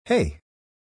Hey,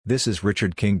 this is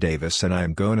Richard King Davis and I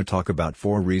am going to talk about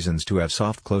 4 reasons to have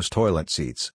soft close toilet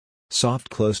seats. Soft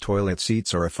close toilet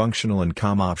seats are a functional and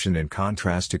calm option in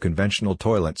contrast to conventional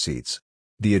toilet seats.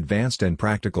 The advanced and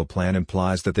practical plan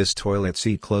implies that this toilet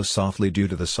seat close softly due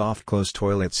to the soft close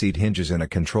toilet seat hinges in a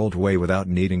controlled way without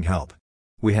needing help.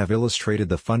 We have illustrated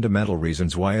the fundamental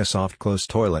reasons why a soft close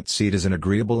toilet seat is an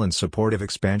agreeable and supportive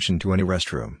expansion to any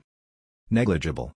restroom. Negligible.